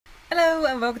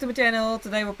Hello and welcome to my channel.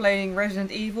 Today we're playing Resident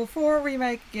Evil 4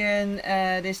 Remake again.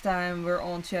 This time we're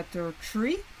on chapter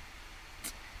 3.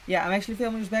 Yeah, I'm actually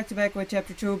filming this back to back with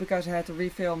chapter 2 because I had to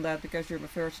refilm that because during my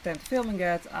first attempt at filming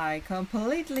that I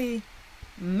completely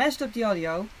messed up the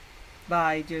audio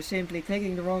by just simply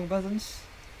clicking the wrong buttons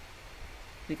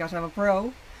because I'm a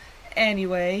pro.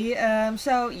 Anyway,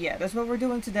 so yeah, that's what we're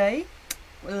doing today.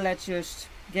 Let's just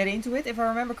get into it. If I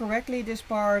remember correctly, this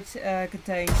part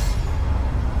contains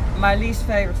my least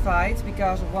favorite fight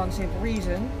because of one simple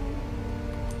reason.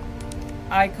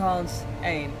 I can't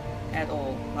aim at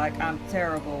all. Like, I'm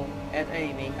terrible at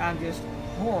aiming. I'm just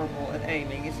horrible at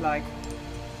aiming. It's like,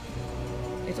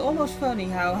 it's almost funny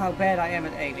how bad I am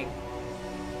at aiming.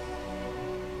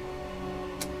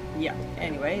 Yeah,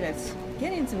 anyway, let's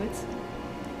get into it.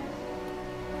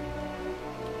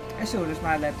 As soon as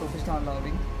my laptop is done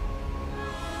loading.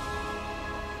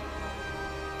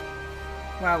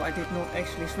 Wow, I did not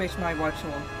actually switch my watch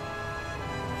on.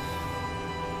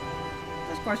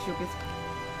 That's quite stupid.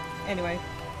 Anyway.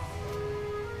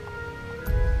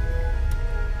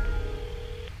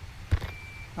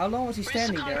 How long was he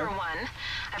standing there? Condor 1,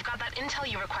 I've got that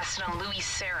intel you requested on Louis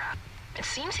Serra. It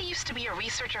seems he used to be a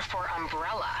researcher for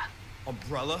Umbrella.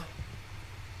 Umbrella?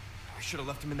 I should have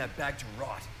left him in that bag to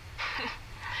rot.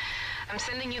 I'm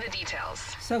sending you the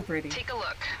details. So pretty. Take a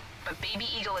look, but Baby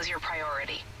Eagle is your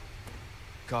priority.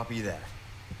 Copy that.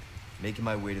 Making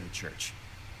my way to the church.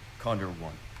 Condor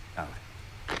 1, out.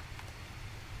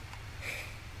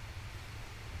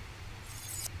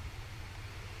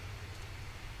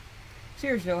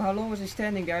 Seriously though, how long was he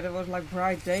standing there? There was like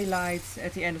bright daylight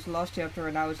at the end of the last chapter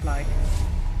and now it's like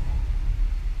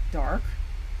dark.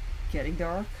 Getting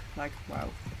dark. Like, wow.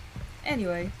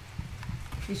 Anyway.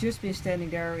 He's just been standing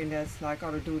there in that like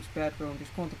other dude's bedroom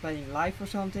just contemplating life or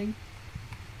something.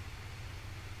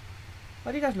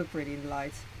 But he does look pretty in the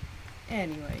light.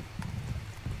 Anyway.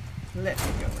 Let's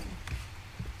get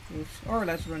going. Oops. Or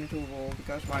let's run into a wall,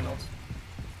 because why not?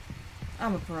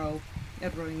 I'm a pro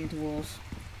at running into walls.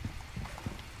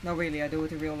 No really, I do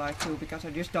it in real life too, because I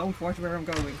just don't watch where I'm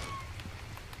going.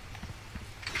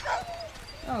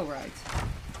 Oh right.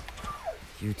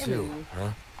 You too,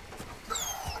 huh?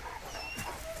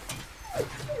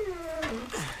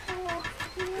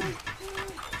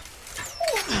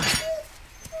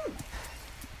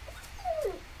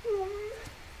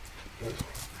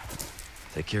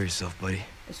 Take care of yourself, buddy.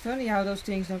 It's funny how those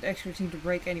things don't actually seem to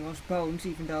break anyone's bones,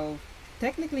 even though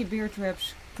technically bear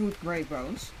traps could break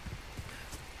bones.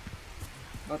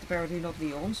 But apparently not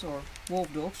Leon's or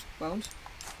wolf dogs' bones.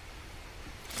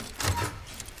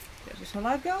 That's just how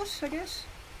life goes, I guess.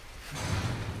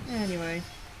 Anyway.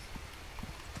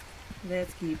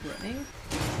 Let's keep running.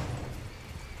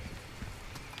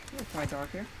 It's quite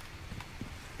dark here.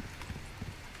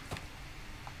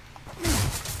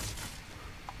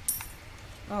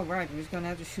 Oh right, I'm just gonna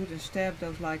have to shoot and stab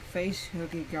those like face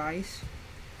huggy guys.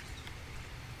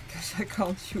 Because I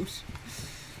can't use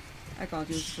the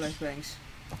flashbangs.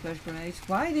 Flash grenades.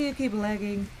 Why do you keep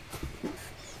lagging?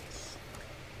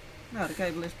 No, the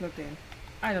cable is plugged in.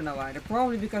 I don't know either.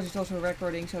 Probably because it's also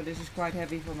recording, so this is quite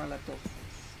heavy for my laptop.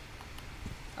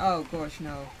 Oh gosh,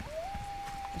 no.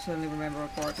 I suddenly remember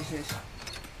what part this is.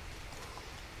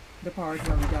 The part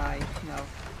where we die. No,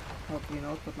 hopefully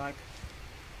not, but like...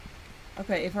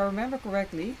 Okay, if I remember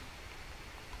correctly,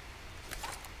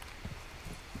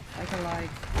 I can like...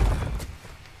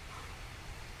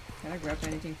 Can I grab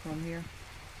anything from here?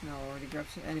 No, I already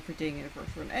grabbed anything in the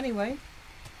first one. Anyway.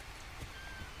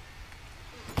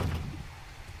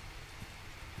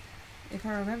 If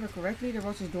I remember correctly, there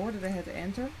was this door that I had to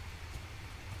enter.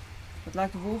 But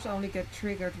like the wolves only get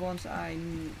triggered once I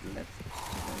let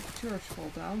the church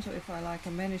fall down. So if I like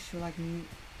manage to like...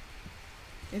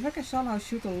 If I can somehow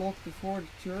shoot a lock before the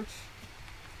church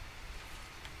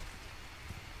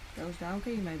goes down,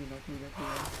 can you maybe not do that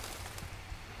here?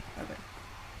 Okay.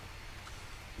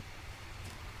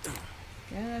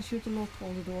 Can I shoot the lock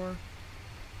on the door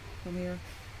from here?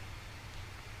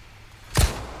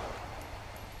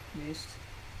 Missed.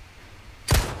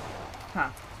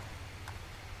 Ha.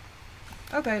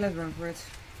 Okay, let's run for it.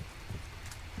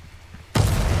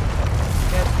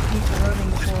 Keep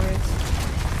running for it.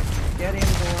 Get in the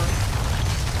door.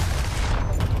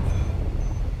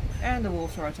 And the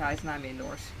wolves are outside and I'm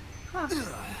indoors. Huh.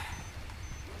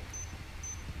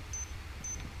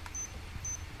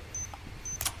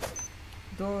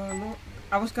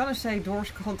 I was gonna say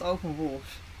doors can't open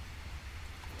wolves.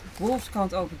 Wolves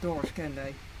can't open doors, can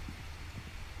they?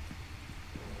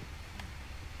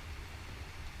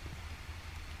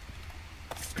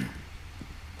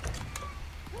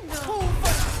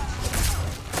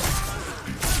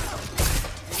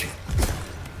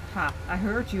 Ha, I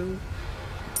heard you.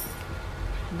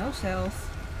 No stealth.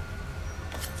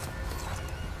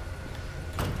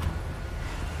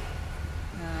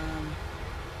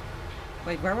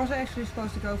 Wait, where was I actually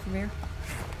supposed to go from here?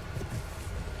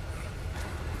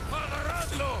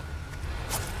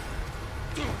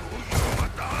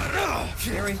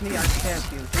 Seriously, I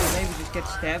stabbed you. So maybe just get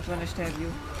stabbed when I stab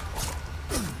you.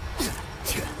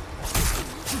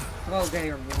 Oh,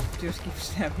 gamer move. Just keep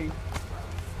stabbing.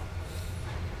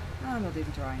 I'm not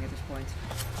even trying at this point.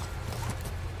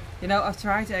 You know, I've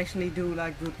tried to actually do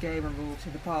like good gamer moves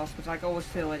in the past, but like always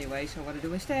fail anyway. So what I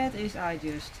do instead is I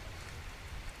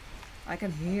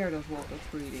can hear those walk-ups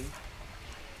breathing.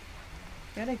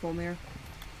 Yeah, they come here.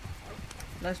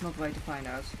 Let's not wait to find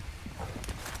out.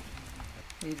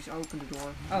 You just open the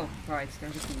door. Oh, right,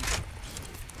 there's a key.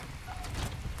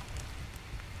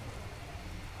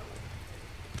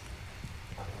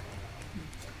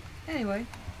 Anyway.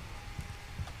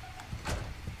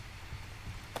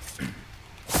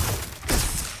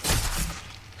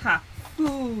 Ha!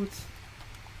 Food!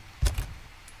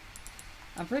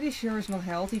 I'm pretty sure it's not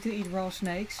healthy to eat raw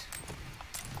snakes.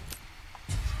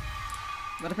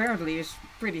 But apparently it's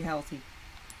pretty healthy.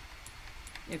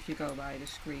 If you go by the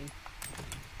screen.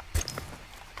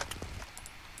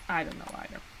 I don't know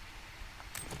either.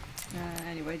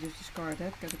 Anyway, just discard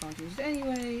that because I can't use it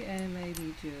anyway. And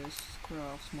maybe just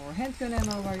craft some more handgun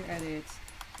ammo while you're at it.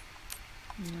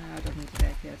 No, I don't need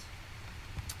that yet.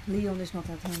 Leon is not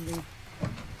that hungry. I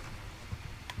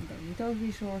don't need those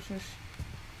resources.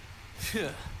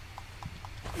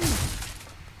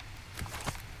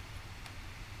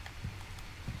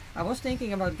 I was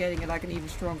thinking about getting like an even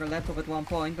stronger laptop at one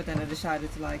point, but then I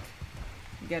decided to like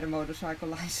get a motorcycle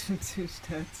license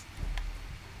instead.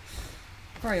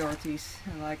 Priorities.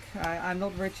 And like I'm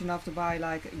not rich enough to buy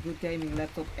like a good gaming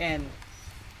laptop, and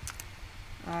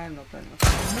I'm not that much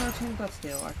of a merchant, but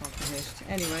still I can't resist.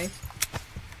 Anyway.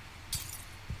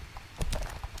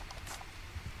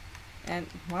 And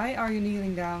why are you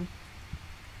kneeling down?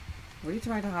 Were you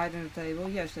trying to hide under the table?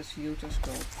 Yes, that's you, that's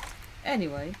cool.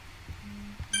 Anyway.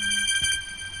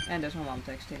 And there's my mom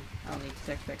texting. I'll need to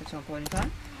text back at some point in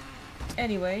time.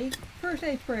 Anyway, first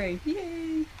aid spray,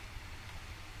 yay!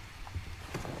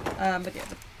 But yeah,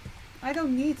 I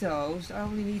don't need those. I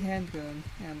only need handgun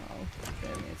ammo.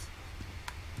 Damn it.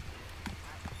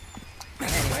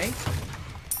 Anyway.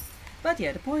 But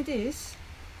yeah, the point is,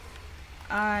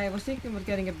 I was thinking about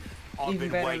getting a even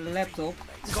better laptop.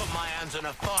 Got my hands on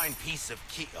a fine piece of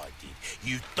kit I did.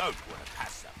 You don't want to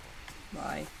pass that one.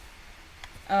 Bye.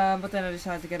 But then I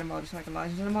decided to get a motorcycle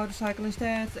license and a motorcycle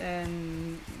instead,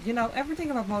 and you know,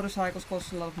 everything about motorcycles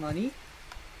costs a lot of money.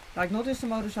 Like not just the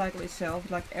motorcycle itself,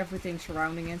 but like everything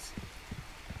surrounding it.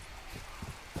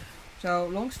 So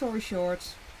long story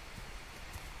short,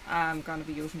 I'm gonna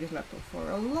be using this laptop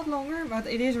for a lot longer, but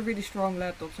it is a really strong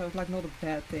laptop, so it's like not a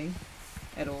bad thing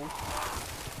at all.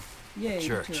 Yay,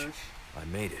 church. The church. I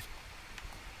made it.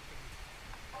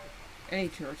 A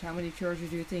church. How many churches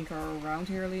do you think are around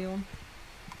here, Leon?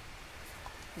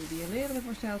 Maybe a little bit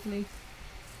more stealthily.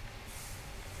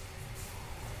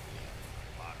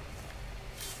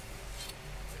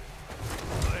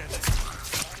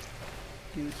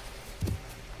 Dude.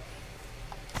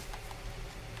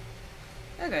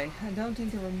 Okay, I don't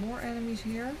think there were more enemies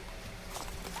here.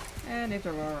 And if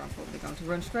there are, I'm probably going to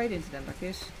run straight into them like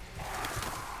this.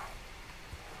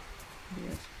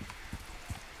 Weird.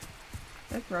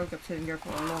 That bro kept sitting there for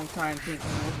a long time thinking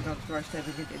I wasn't going to try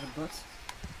stabbing it in the butt.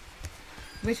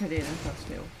 Which I didn't, but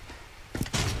still.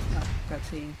 Oh,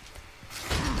 cutscene.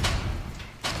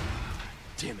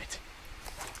 Damn it.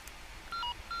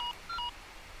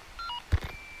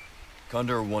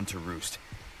 Condor 1 to Roost.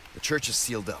 The church is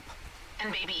sealed up.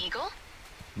 And Baby Eagle?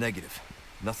 Negative.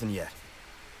 Nothing yet.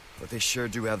 But they sure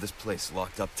do have this place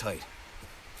locked up tight.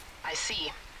 I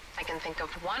see. I can think of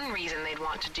one reason they'd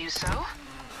want to do so.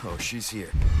 Oh, she's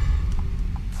here.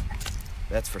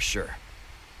 That's for sure.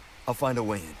 I'll find a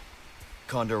way in.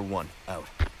 Condor 1, out.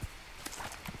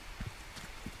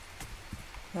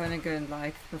 And again,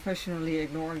 like, professionally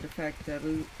ignoring the fact that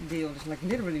Leon is like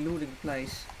literally looting the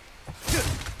place.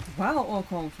 While on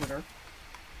computer.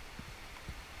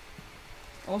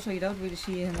 Also, you don't really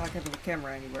see him like having a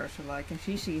camera anywhere, so like, can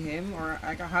she see him, or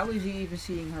like, how is he even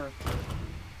seeing her?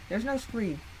 There's no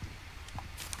screen.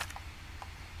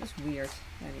 That's weird.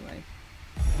 Anyway.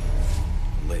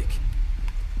 Lake.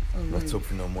 Oh, Let's hope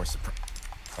for no more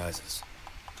surprises.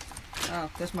 Oh,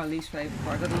 that's my least favorite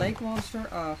part. That lake monster,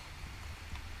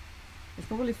 it's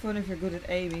probably fun if you're good at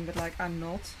aiming, but like, I'm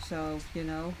not, so, you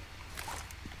know.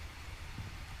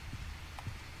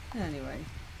 Anyway.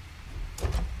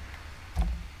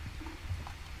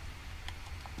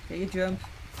 Can you jump?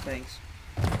 Thanks.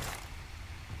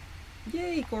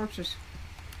 Yay, corpses.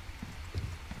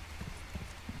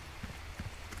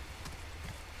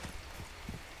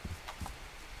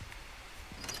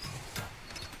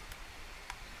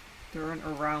 Turn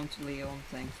around, Leon,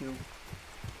 thank you.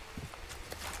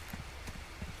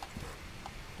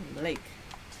 Lake.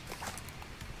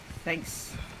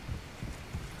 Thanks.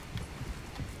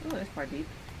 Oh, that's quite deep.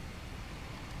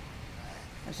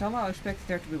 I somehow expected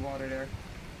there to be water there.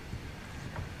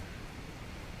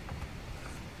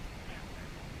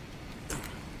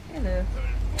 Hello.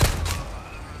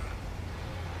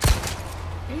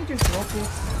 Can you just drop it?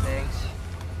 Thanks.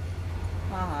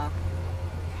 Haha.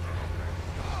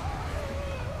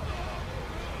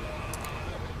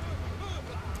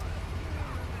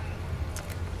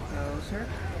 Closer.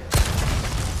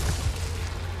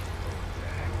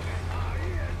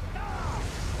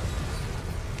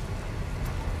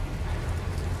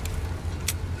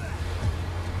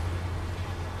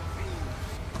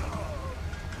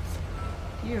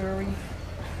 Fury.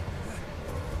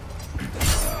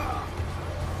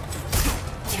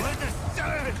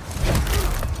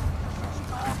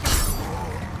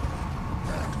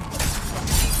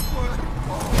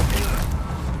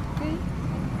 Okay.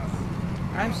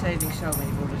 I'm saving so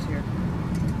many bullets here.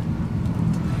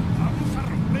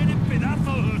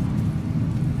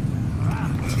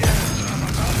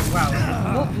 Wow, I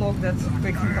did not block that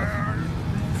quick enough.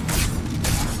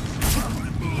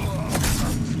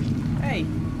 Hey!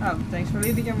 Oh, thanks for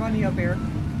leaving your money up here.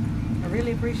 I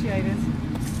really appreciate it.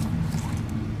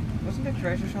 Wasn't there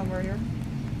treasure somewhere here?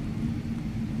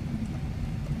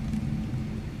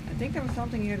 I think there was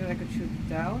something here that I could shoot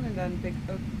down and then pick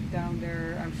up down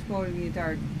there. I'm spoiling the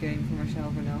entire game for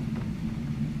myself right now.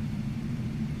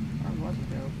 Or was it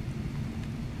though?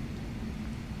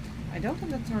 I don't have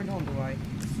that turned on, do I?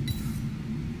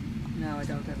 No, I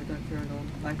don't have it turned on.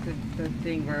 Like the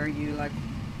thing where you like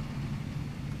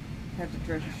have the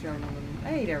treasure shown on them.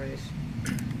 Hey, there it is.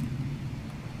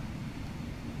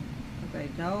 Okay,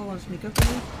 now I want to sneak up to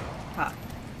me. Ha.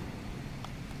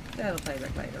 That'll play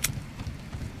back later.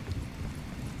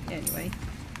 Anyway.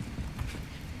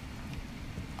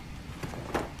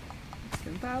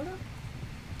 Gunpowder.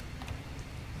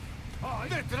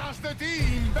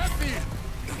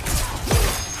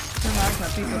 So nice how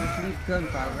people just leave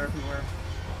gunpowder everywhere.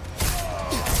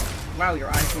 Wow, your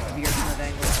eyes look weird from that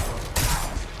angle.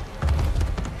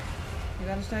 You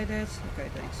gotta stay dead? Okay,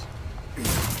 thanks.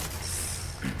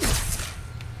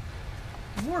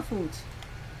 More food!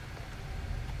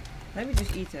 Let me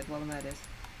just eat that while I'm at it.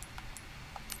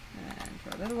 And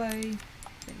throw that away.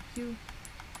 Thank you.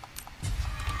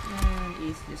 And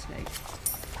eat the snake.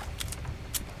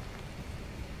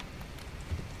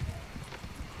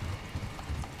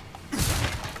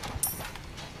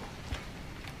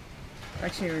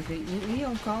 Like seriously,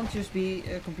 Leon can't just be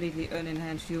a completely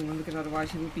unenhanced human because otherwise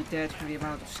he would be dead from the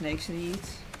amount of snakes that he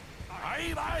eats.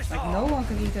 Like no one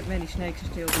can eat that many snakes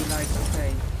and still be like,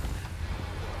 okay.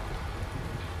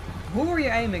 Who are you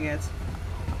aiming at?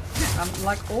 I'm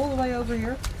like all the way over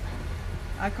here.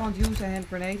 I can't use a hand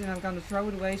grenade and I'm gonna throw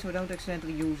it away so I don't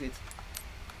accidentally use it.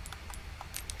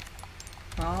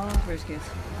 Can't risk it.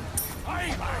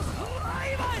 Bye.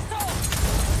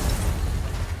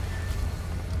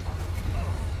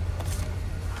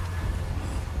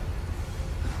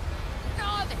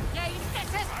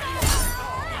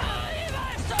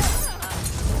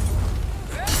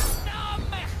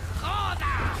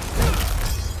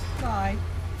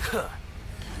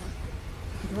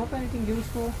 Drop anything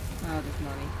useful? Ah, there's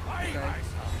money. Okay.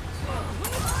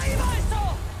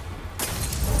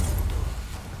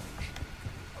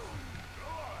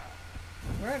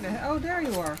 Where the hell? Oh, there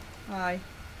you are. Hi.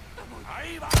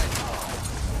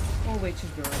 Oh,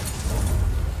 witch's girl.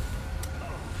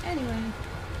 Anyway.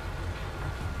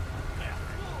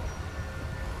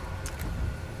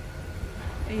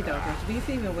 And you don't have to be a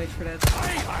female witch for that.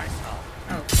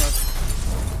 Oh, fuck.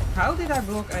 How did I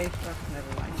block a... Oh,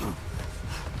 never mind.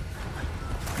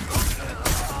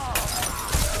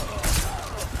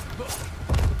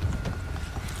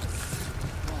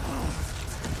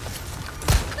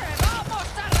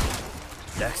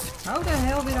 Next. How the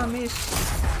hell did I miss?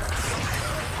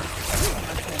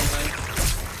 Anyway.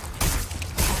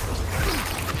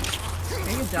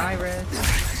 Can you die, Red?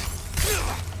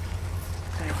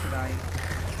 Thanks for dying.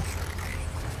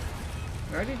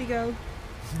 Where did he go?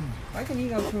 Why can he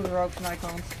go through the ropes and I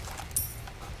can't?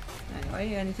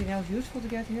 Anyway, anything else useful to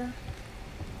get here?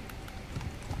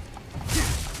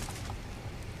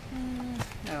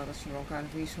 No, that's the wrong kind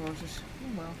of resources.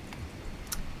 Oh well.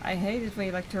 I hate it when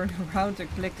you like turn around and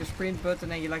click the sprint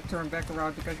button and you like turn back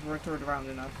around because you weren't turned around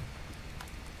enough.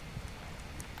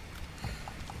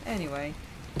 Anyway.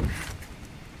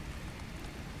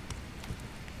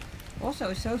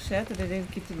 Also, it's so sad that they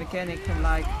didn't keep the mechanic from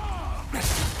like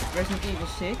Resident Evil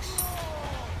 6,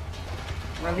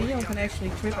 where Leon can actually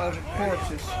trip over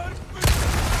corpses.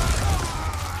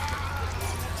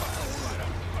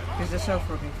 Because they're so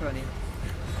fucking funny.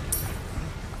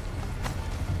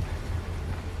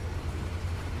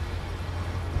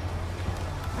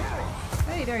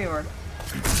 Hey, there you are.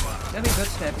 Let me butt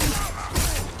stab you.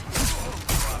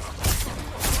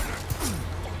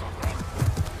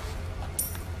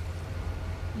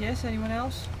 Yes, anyone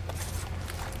else?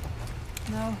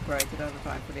 No? Great, I don't have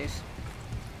time for this.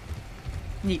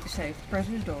 Need to save the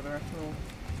president's daughter after all.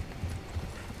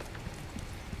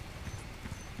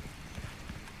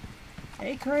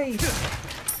 Hey, Crate!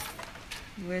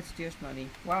 With just money.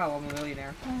 Wow, I'm a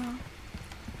millionaire.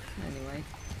 Anyway.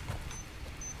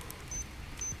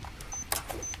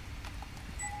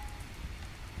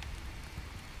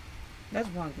 That's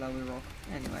one glowy rock.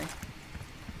 Anyway.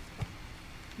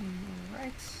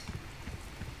 Alright.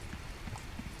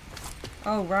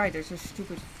 Oh right, there's a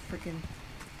stupid freaking...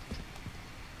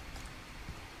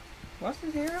 Was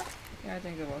this here? Yeah, I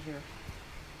think it was here.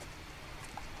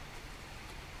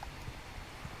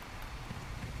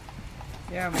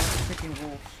 Yeah, more freaking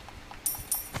wolves.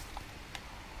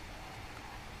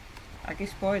 I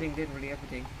guess spoiling did really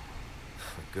everything.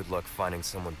 Good luck finding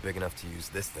someone big enough to use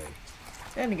this thing.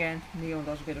 Then again, Leon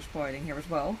does a bit of spoiling here as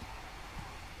well.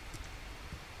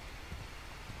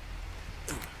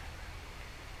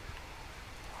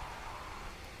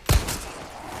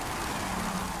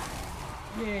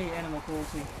 Yay, animal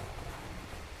cruelty.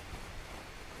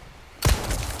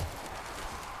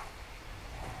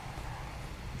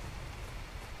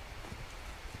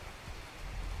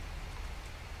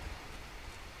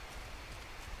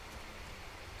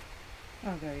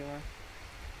 Oh, there you are.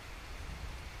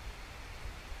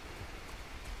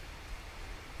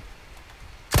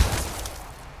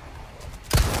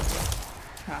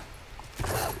 Ha.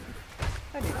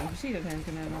 I didn't even see that hand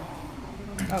cannon.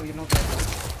 Oh, you're not dead.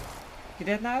 You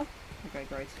dead now? Okay,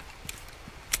 great. Is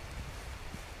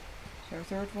there a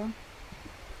third one?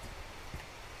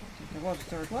 I think there was a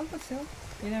third one, but still,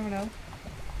 you never know.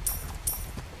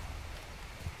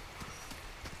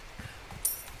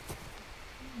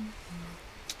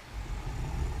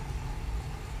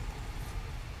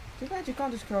 Too bad you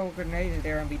can't just throw a grenade in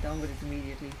there and be done with it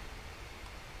immediately.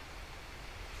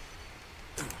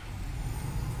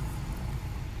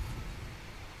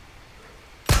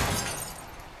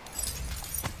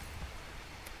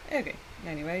 Okay,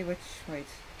 anyway, wait.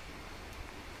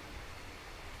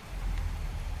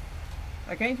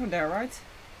 I came from there, right?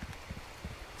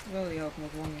 Really hope I'm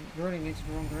not running into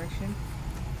the wrong direction.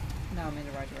 Now I'm in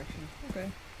the right direction. Okay.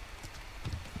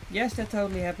 Yes, that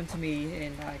totally happened to me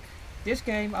in like this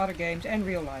game, other games, and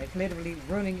real life. Literally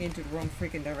running into the wrong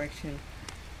freaking direction.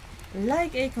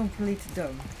 Like a complete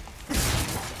dumb.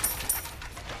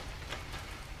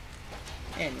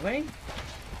 Anyway.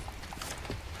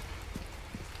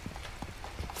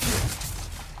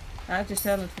 I have this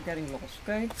talent for getting lost,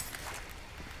 okay?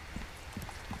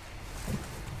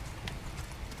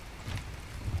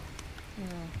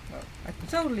 Well, I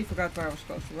totally forgot where I was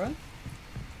supposed to run.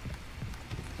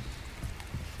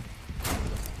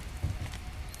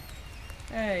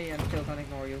 Hey, I'm still gonna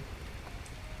ignore you.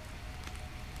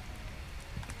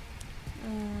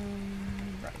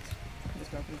 Right. Let's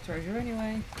go for the treasure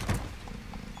anyway.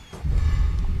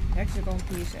 Hexagon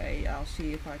piece A. I'll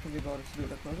see if I can be bothered to do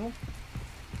that puzzle.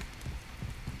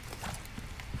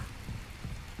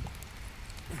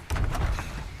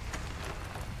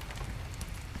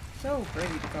 So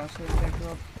pretty the castle in the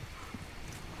backdrop.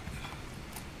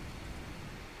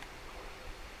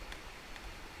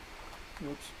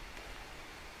 Whoops.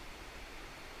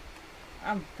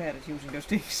 I'm bad at using those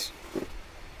things.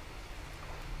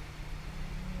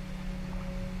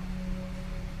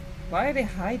 Why are they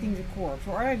hiding the corpse?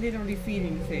 Or are they literally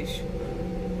feeding the fish?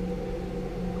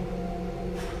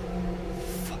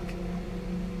 Fuck.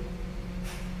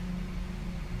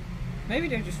 Maybe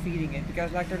they're just feeding it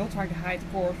because like they're not trying to hide the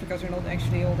corpse because they're not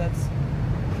actually all that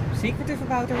secretive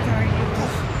about their entire use.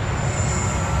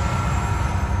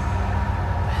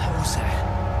 What was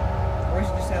that? Or is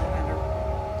it a salamander?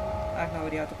 I have no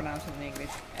idea how to pronounce it in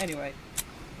English. Anyway,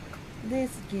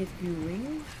 let's get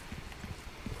going.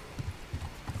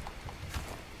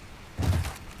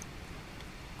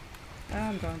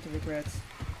 I'm going to regret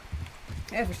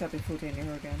ever stepping foot in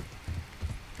here again.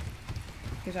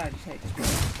 Because I just hate this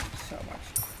place so much.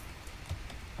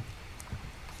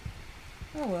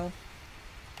 Oh well.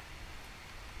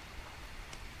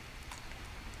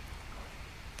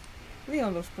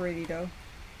 Leon looks pretty though.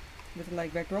 With the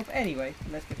lake backdrop. Anyway,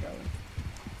 let's get going.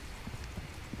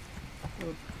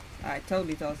 Oop. I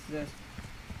totally thought that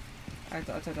I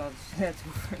thought that had to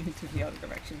go into the other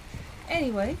direction.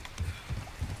 Anyway.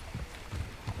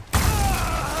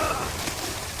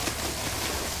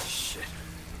 Shit.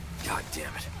 God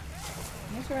damn it.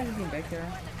 Was there anything back there?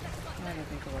 I don't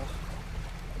think there was.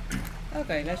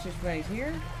 Okay, let's just wait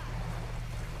here.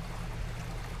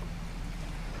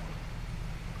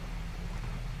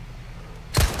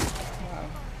 Wow.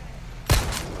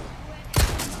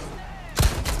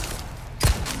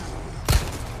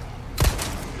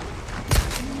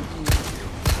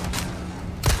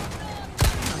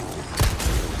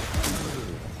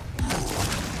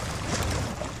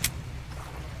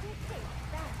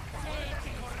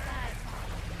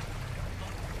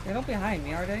 They're not behind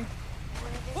me, are they?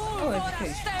 Oh, it's a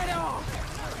fish.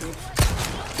 Oops.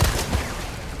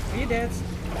 Are you dead?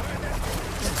 You're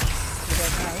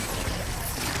dead now.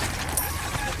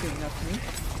 That's good enough for me.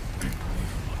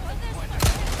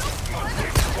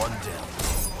 One down.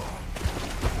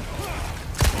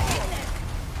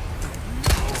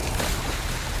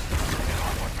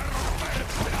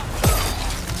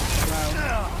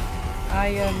 Wow. I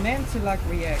meant to like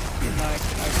react, like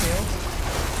I failed.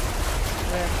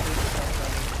 Let's just start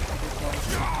running at this point.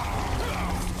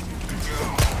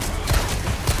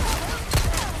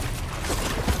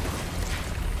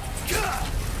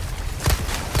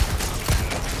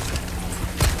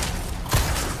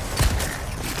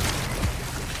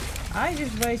 I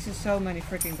just wasted so many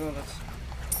freaking bullets.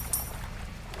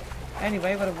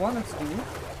 Anyway, what I wanted to do,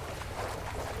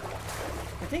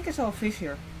 I think I saw a fish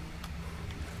here.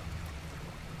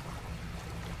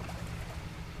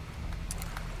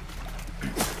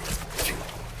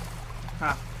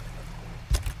 Ha.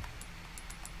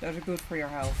 Those are good for your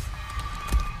health.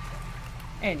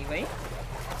 Anyway.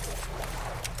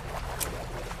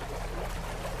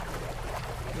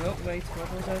 Oh, wait,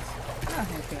 what was that? Ah,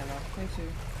 that's good enough. Thank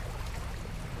you.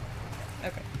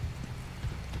 Okay.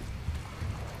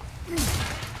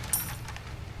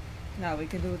 Now we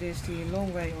can do this the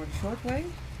long way or the short way.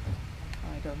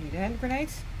 I don't need a hand grenade.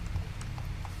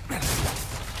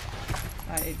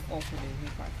 I also didn't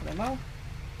need 5 for ammo.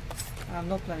 I'm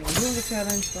not planning on doing the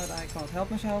challenge, but I can't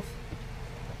help myself.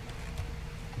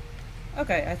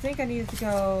 Okay, I think I needed to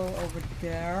go over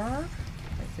there.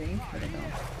 I think, but I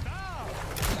don't.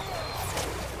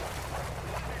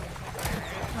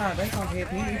 Ah, they can't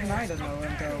hit me, even I don't know where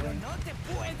I'm going.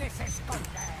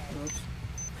 Oops.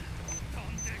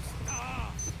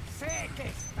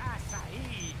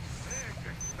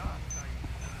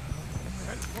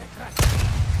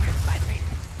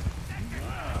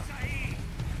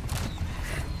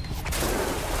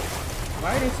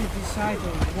 Why did you decide to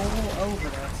roll over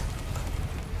that?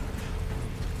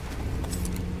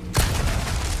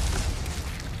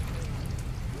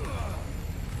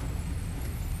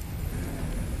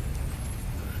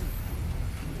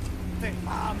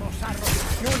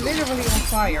 You're literally on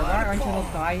fire. Why aren't you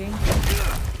not dying?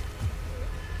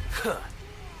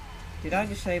 Did I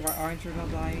just say why aren't you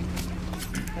not dying?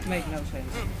 That makes no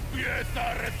sense.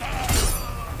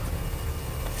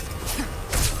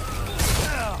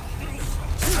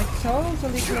 I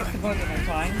totally clicked the button on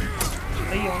time.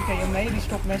 Leon, can you maybe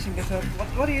stop messing this up?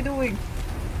 What are you doing?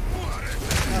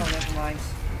 Oh, never mind.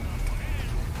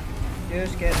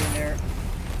 Just get in there.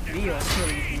 Leon,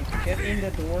 please, get in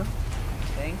the door.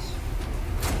 Thanks.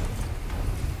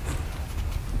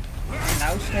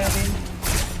 Now stab him.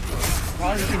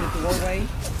 While he's in the doorway.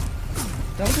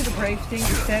 Don't do the brave thing,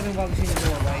 just stab him while he's in the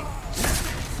doorway.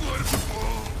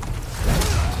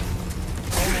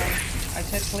 Come on. I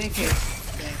said click it.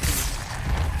 Thank you.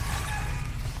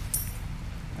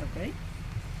 Okay.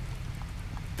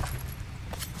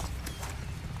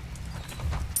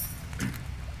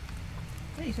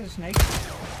 Hey, is that a snake? Oh,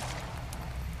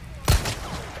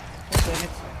 damn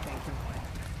it. Thank you.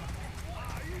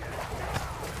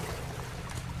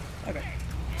 Okay.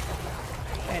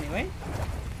 Anyway.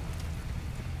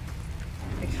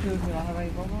 Excuse me,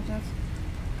 what was that?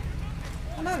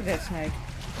 Another dead snake.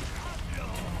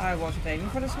 I wasn't aiming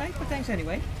for the snake, but thanks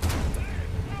anyway.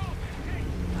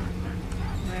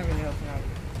 I really hope I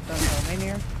don't go in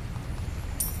here.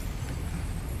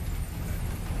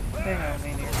 They know I'm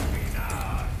in here.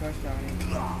 Gosh darn it.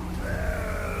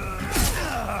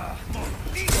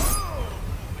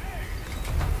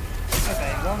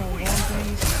 Okay, one on one,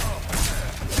 please.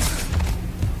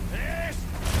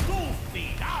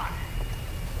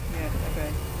 Yeah,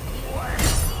 okay.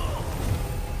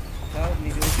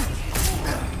 Totally do.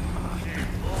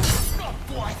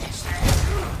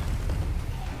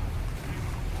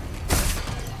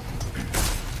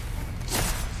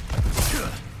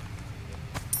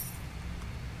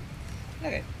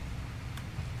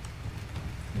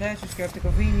 Let's just grab the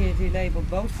conveniently labeled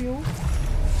boat fuel.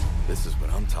 This is what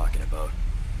I'm talking about.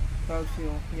 Boat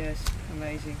fuel, yes,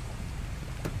 amazing.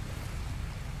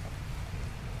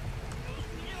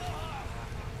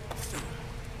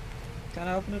 Can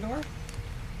I open the door?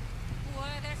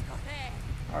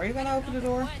 Are you gonna open the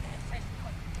door?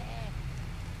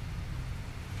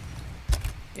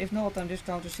 If not, I'm just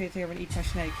going to sit here and eat my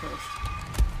snake first.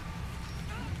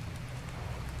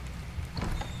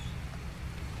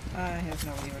 I have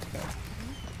no idea where to go.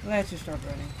 Let's just start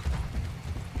running.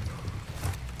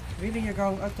 Really, you're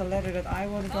going up the ladder that I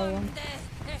want to go on?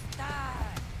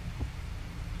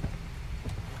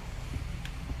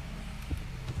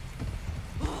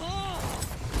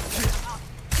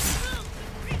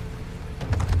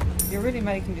 You're really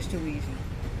making this too easy.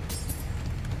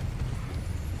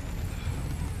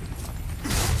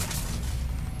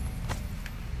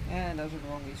 And those are the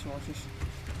wrong resources.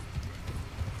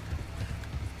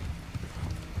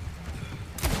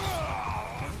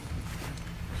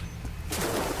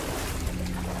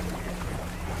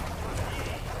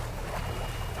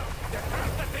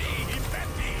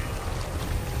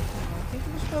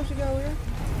 To go here?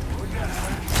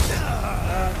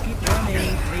 Keep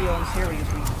running, Leon,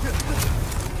 seriously.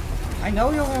 I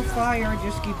know you're on fire,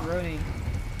 just keep running.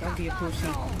 Don't be a pussy.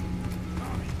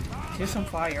 Just on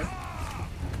fire.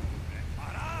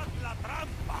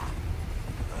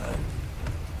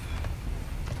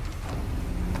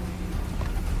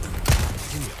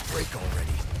 Give me a break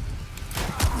already.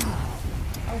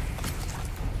 Oh.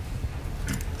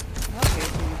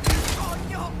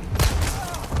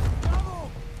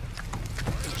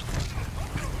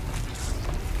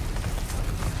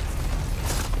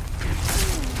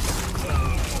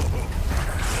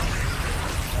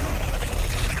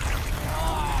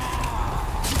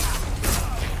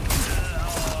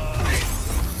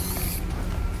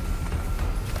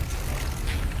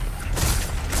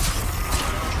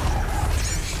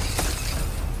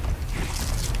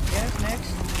 Okay,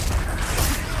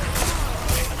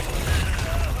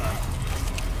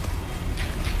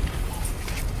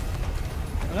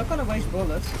 I'm not gonna waste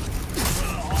bullets.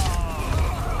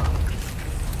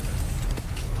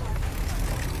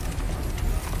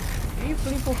 Can you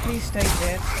please stay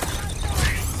dead?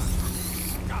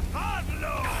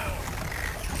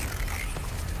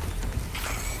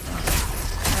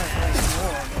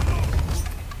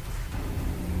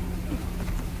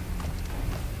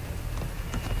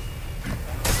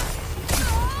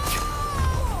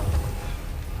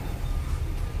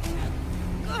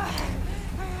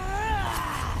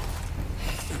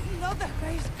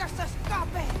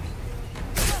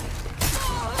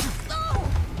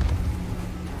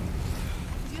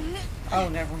 Oh,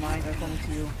 never mind, I'm coming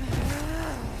to you.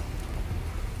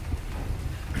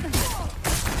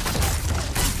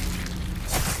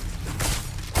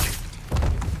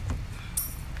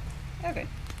 Okay.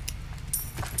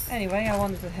 Anyway, I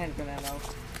wanted the handgun ammo.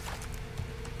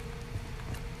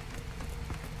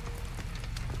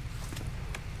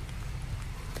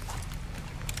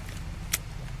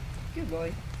 Good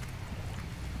boy.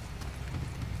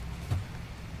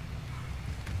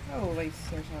 Oh wait,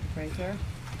 there's not a crate there.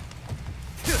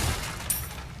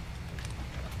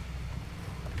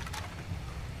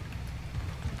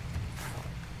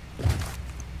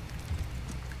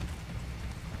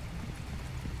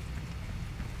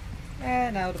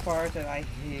 And now the part that I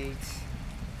hate.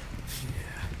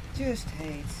 Just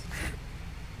hate.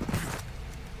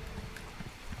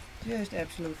 Just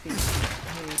absolutely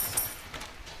hate.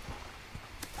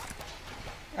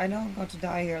 I know I'm going to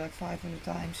die here like 500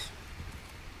 times.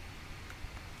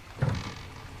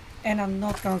 And I'm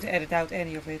not going to edit out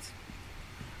any of it.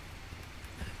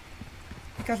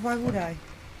 Because why would I?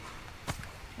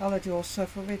 I'll let you all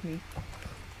suffer with me.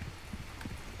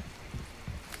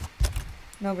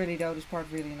 No, really though, this part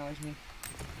really annoys me.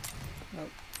 No.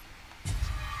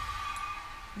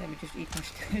 Let me just eat my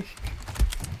steak.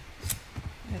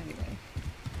 Anyway.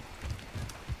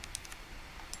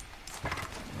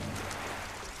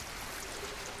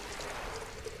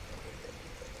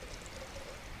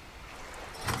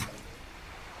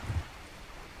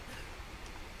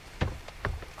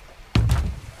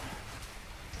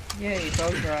 Yay,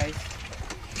 boat ride.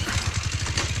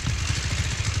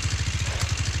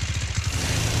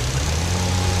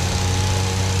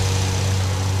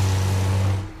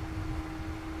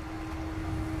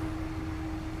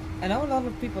 I know a lot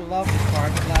of people love this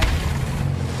part, but like,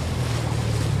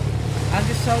 I'm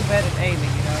just so bad at aiming,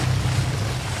 you know.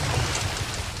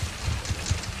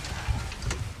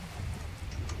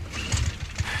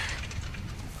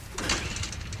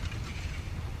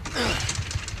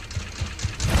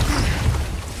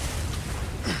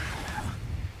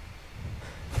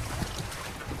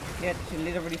 Yeah, did you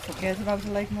literally forget about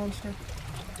the lake monster?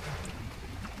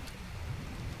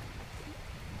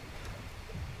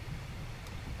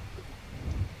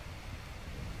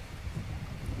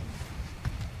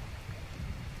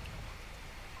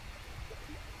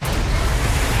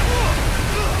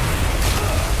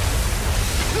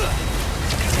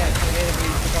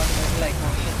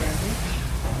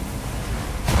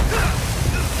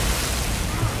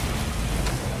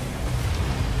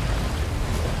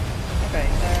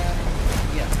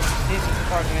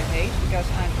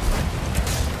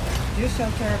 Just so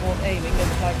terrible at aiming that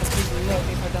it's like completely low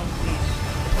if I don't miss.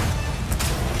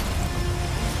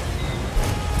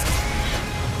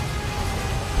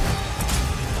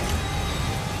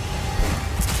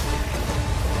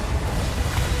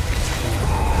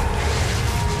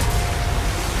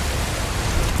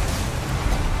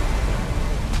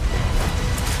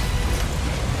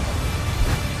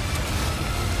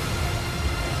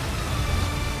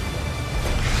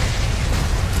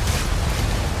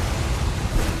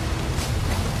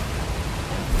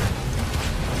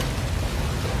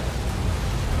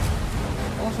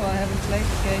 I haven't played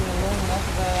the game in long enough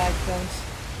that I don't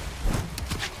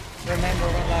remember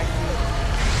when like the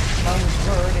moments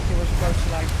were that you were supposed to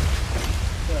like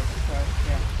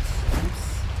yeah.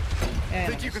 And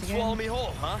think you can swallow me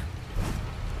whole, huh?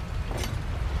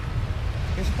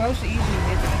 You're supposed to easily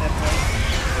hit me that way.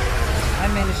 I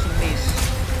managed to miss.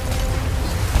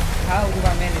 How do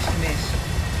I manage to miss?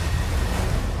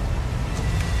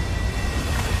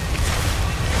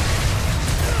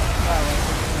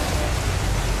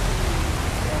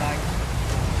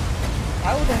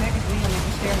 How the heck is Leon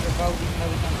even steering the boat even though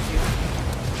we can't see it?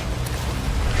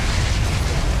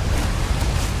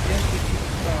 Just to keep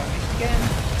going again.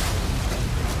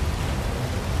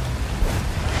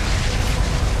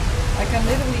 I can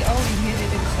literally only hit it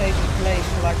in stable place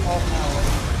for like half an hour.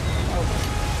 Oh.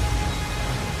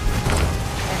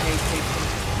 I hate people.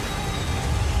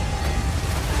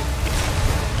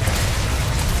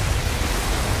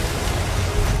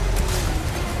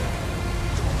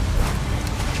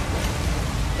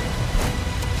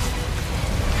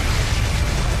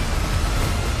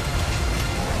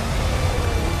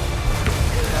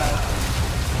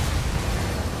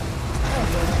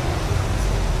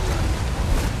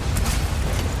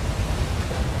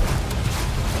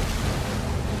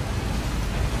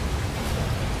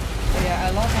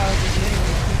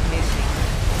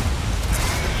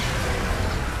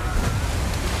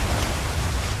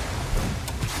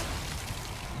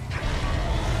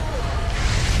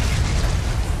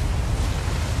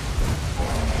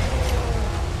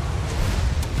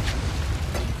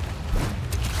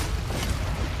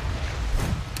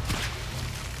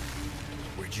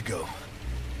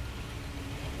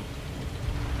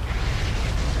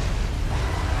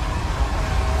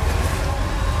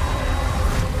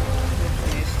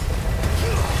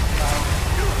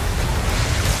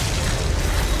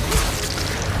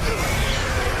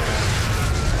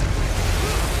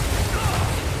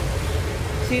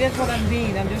 See, that's what I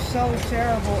mean. I'm just so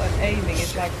terrible at aiming.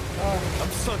 It's like, oh. I'm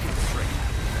sunk in this ring.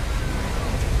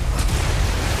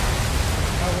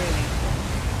 Oh, really?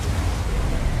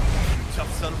 You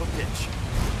tough son of a bitch.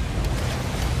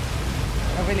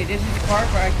 Oh, really? This is the part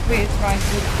where I quit trying to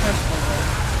do the first one.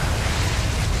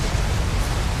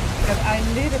 Because I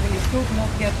literally could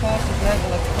not get past this level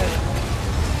of professional.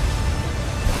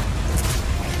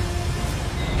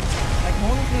 Like,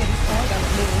 honestly, at this point, I'm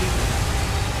literally...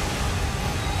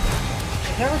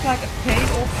 If there was like a paid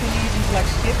option even to like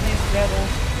skip this level,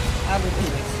 I would do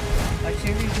it. Like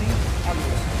seriously, I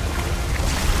would.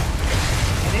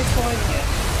 At this point, yes,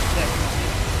 definitely.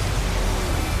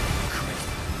 Christ,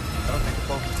 I don't think the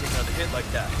phone can take another hit like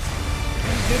that.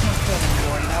 It's good not fun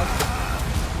anymore, you know?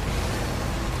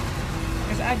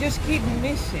 Because I just keep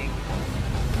missing.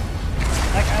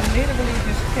 Like I literally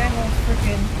just cannot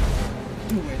freaking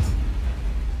do it.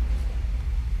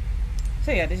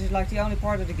 So yeah, this is like the only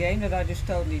part of the game that I just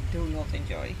totally do not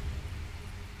enjoy.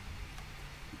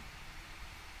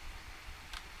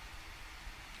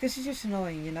 This is just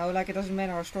annoying, you know, like it doesn't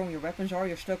matter how strong your weapons are,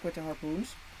 you're stuck with the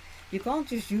harpoons. You can't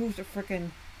just use the freaking,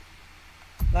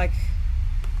 like,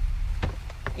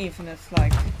 infinite,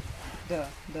 like, the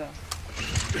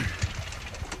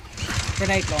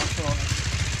grenade launcher on it.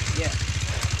 Yeah.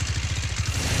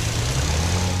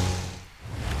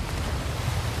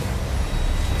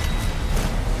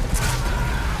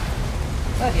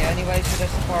 But yeah, anyway, so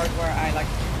that's the part where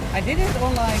I did it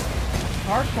on like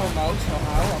hardcore mode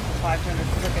somehow, up to 500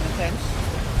 freaking attempts.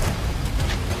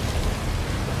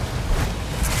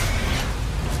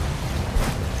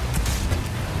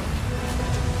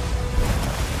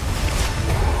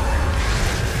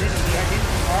 Didn't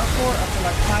for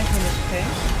like 5 minutes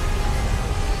frames.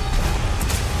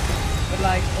 But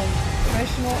like on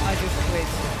professional, I just quit.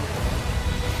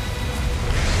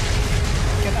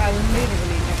 Because I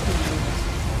literally just couldn't do it.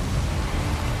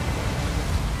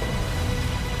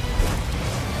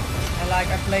 And like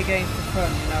I play games for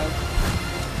fun, you know.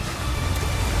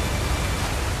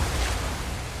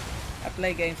 I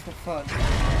play games for fun. To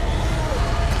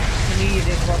me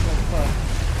this was not fun.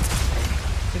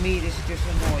 To me this is just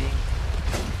annoying.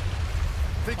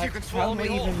 Think Like, you can swallow how me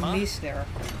do I whole, even huh? miss there?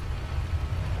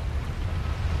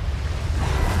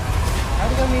 How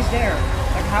do I miss there?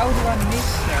 Like how do I miss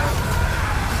there?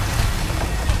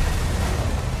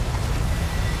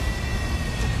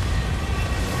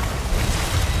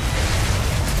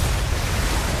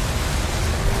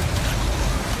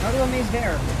 How do I miss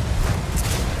there?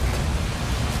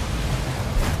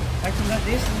 Like from that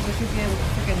distance I should be able to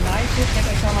freaking knife it, but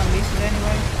I somehow miss it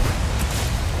anyway.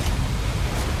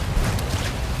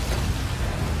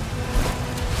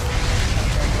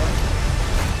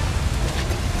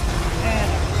 And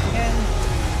I missed again.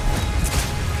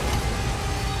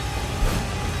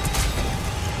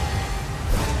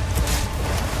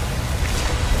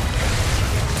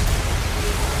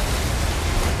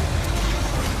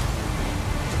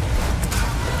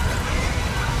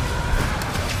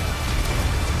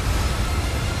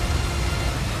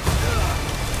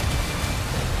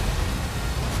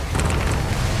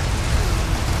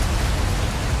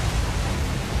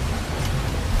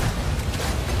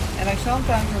 And like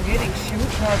sometimes you're hitting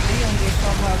shoot, but Leon just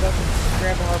somehow doesn't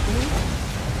grab a harpoon.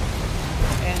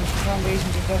 And for some reason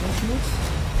just doesn't shoot.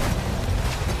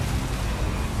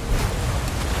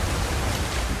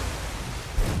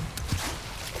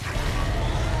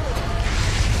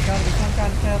 Gotta be some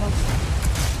kind of talent.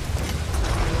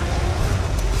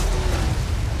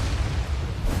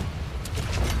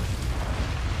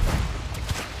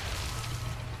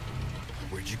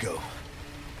 Where'd you go?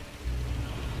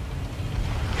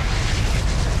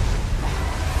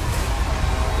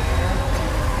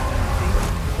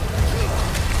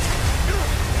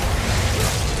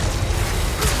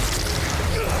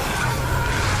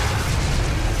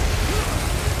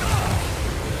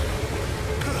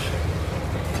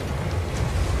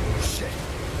 Shit.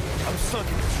 I'm sunk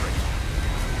in this ring.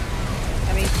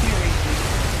 I mean seriously.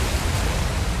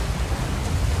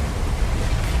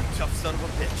 Tough son of a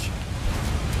bitch.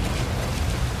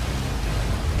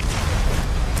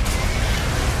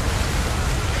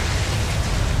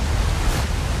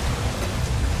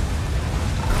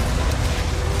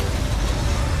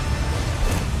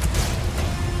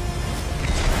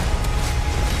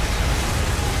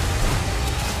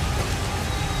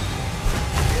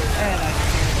 And I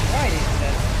just right into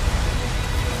that.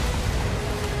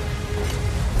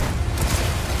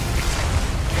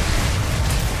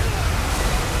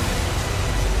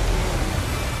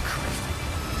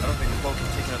 I don't think the boat can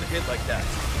take another hit like that.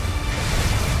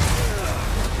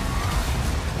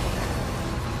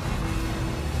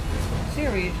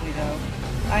 Seriously though,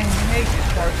 I hate this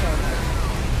part so much.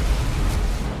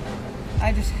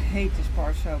 I just hate this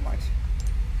part so much.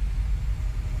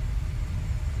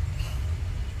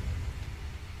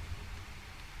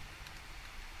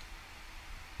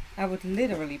 I would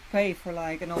literally pay for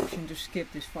like an option to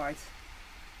skip this fight.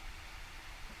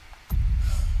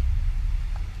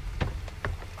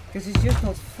 Because it's just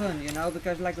not fun, you know,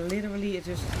 because like literally it's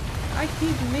just, I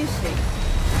keep missing.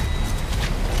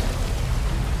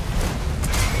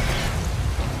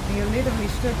 And you're literally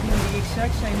stuck doing the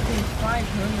exact same thing 500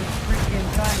 freaking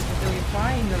times until you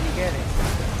finally get it.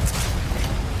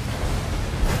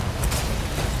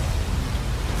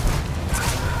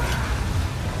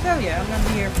 So yeah, I'm gonna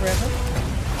be here forever.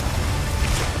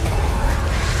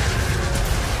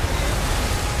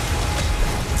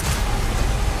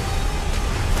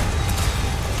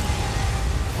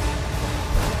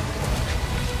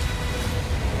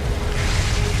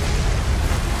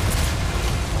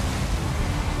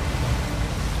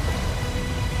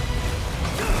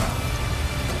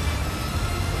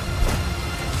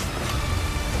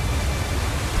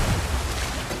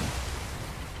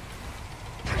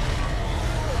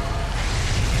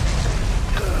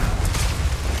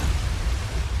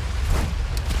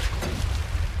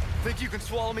 Think you can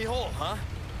swallow me whole, huh?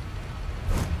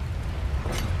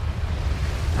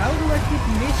 How do I keep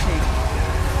missing?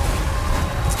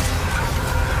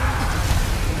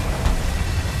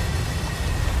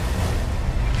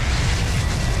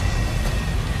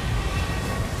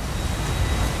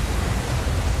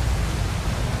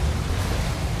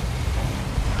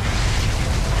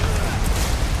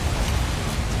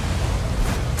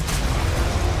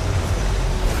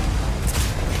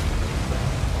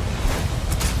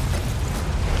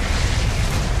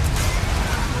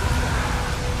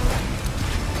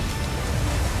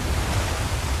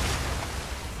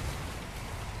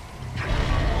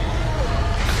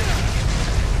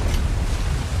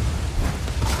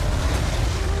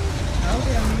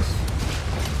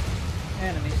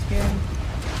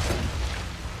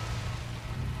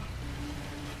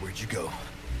 you go?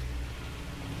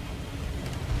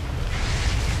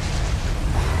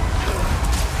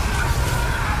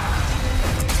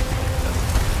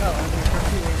 Oh, and there's a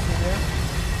few ways in there.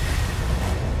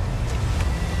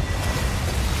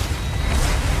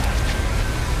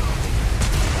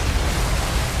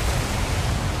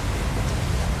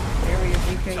 Area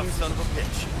DK Tough is son of a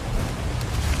bitch.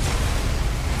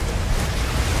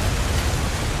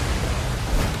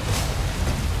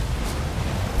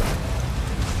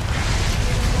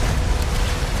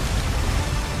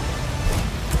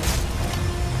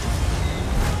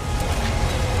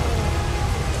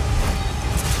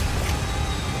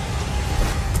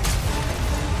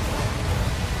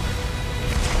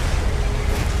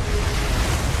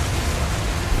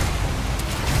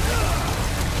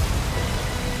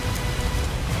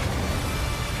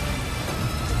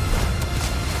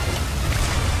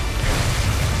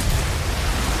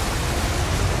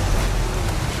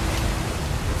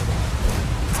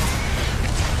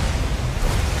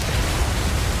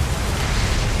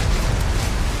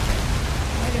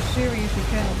 seriously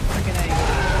cannot freaking aim.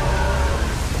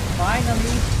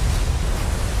 Finally.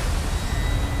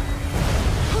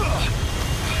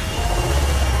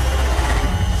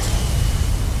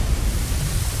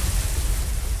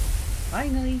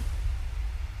 Finally.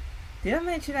 Did I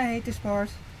mention I hate this part?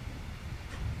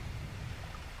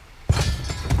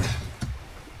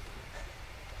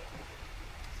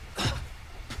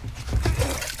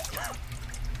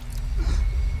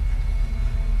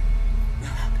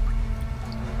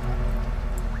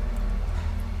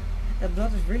 That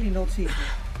blood is really not see-through.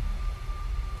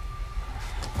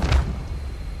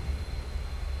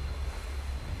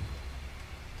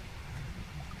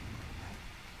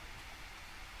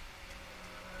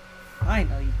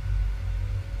 Finally.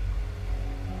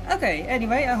 Okay,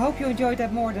 anyway, I hope you enjoyed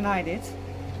that more than I did.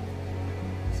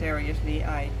 Seriously,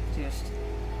 I just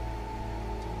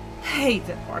hate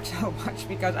that part so much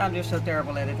because I'm just so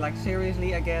terrible at it. Like,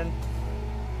 seriously, again.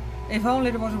 If only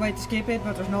there was a way to skip it,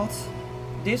 but there's not.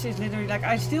 This is literally, like,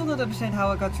 I still don't understand how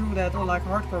I got through that on, like,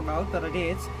 hardcore mode, but I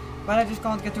did. But I just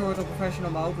can't get through it on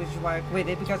professional mode, which is why I quit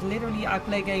it. Because literally, I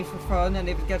play games for fun, and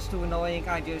if it gets too annoying,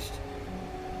 I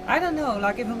don't know,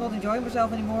 like, if I'm not enjoying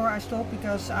myself anymore, I stop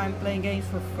because I'm playing games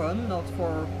for fun, not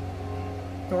for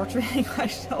torturing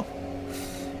myself.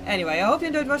 Anyway, I hope you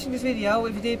enjoyed watching this video.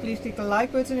 If you did, please click the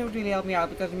like button, it would really help me out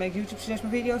because it makes YouTube suggest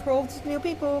my videos for all the new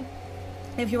people.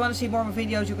 If you want to see more of my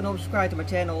videos, you can always subscribe to my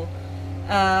channel.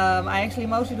 I actually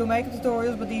mostly do makeup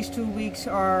tutorials, but these 2 weeks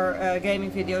are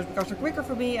gaming videos because they're quicker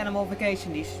for me and I'm on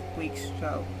vacation these weeks.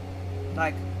 So,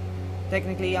 like,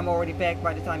 technically I'm already back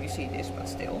by the time you see this, but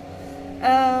still.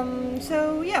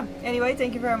 So yeah, anyway,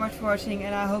 thank you very much for watching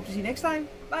and I hope to see you next time.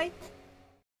 Bye!